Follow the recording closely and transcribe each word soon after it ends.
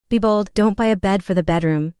Be bold, don't buy a bed for the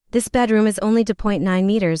bedroom. This bedroom is only 2.9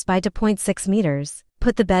 meters by 2.6 meters.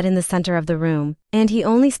 Put the bed in the center of the room. And he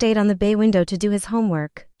only stayed on the bay window to do his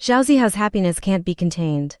homework. Zhao Zihao's happiness can't be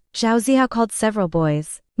contained. Zhao Zihao called several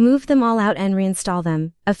boys, moved them all out and reinstall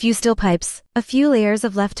them. A few steel pipes, a few layers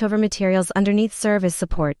of leftover materials underneath serve as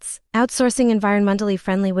supports. Outsourcing environmentally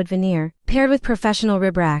friendly wood veneer, paired with professional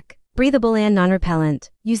rib rack. Breathable and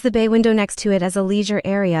non-repellent. Use the bay window next to it as a leisure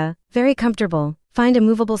area. Very comfortable. Find a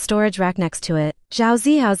movable storage rack next to it. Zhao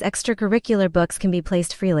Zihao's extracurricular books can be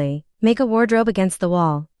placed freely. Make a wardrobe against the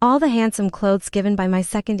wall. All the handsome clothes given by my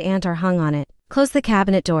second aunt are hung on it. Close the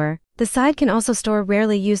cabinet door. The side can also store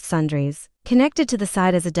rarely used sundries. Connected to the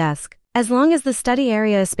side as a desk. As long as the study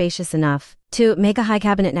area is spacious enough. 2. Make a high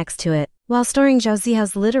cabinet next to it. While storing Zhao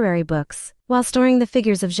Zihao's literary books. While storing the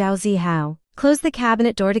figures of Zhao Zihao. Close the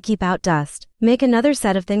cabinet door to keep out dust. Make another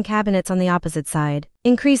set of thin cabinets on the opposite side.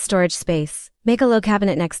 Increase storage space. Make a low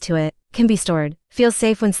cabinet next to it. Can be stored. Feel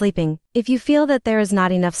safe when sleeping. If you feel that there is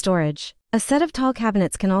not enough storage, a set of tall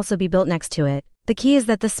cabinets can also be built next to it. The key is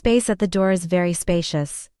that the space at the door is very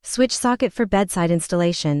spacious. Switch socket for bedside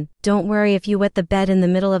installation. Don't worry if you wet the bed in the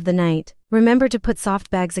middle of the night. Remember to put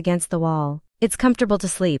soft bags against the wall. It's comfortable to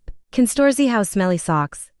sleep. Can store Zihao's smelly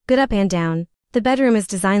socks. Good up and down. The bedroom is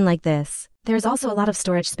designed like this. There is also a lot of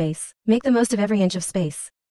storage space. Make the most of every inch of space.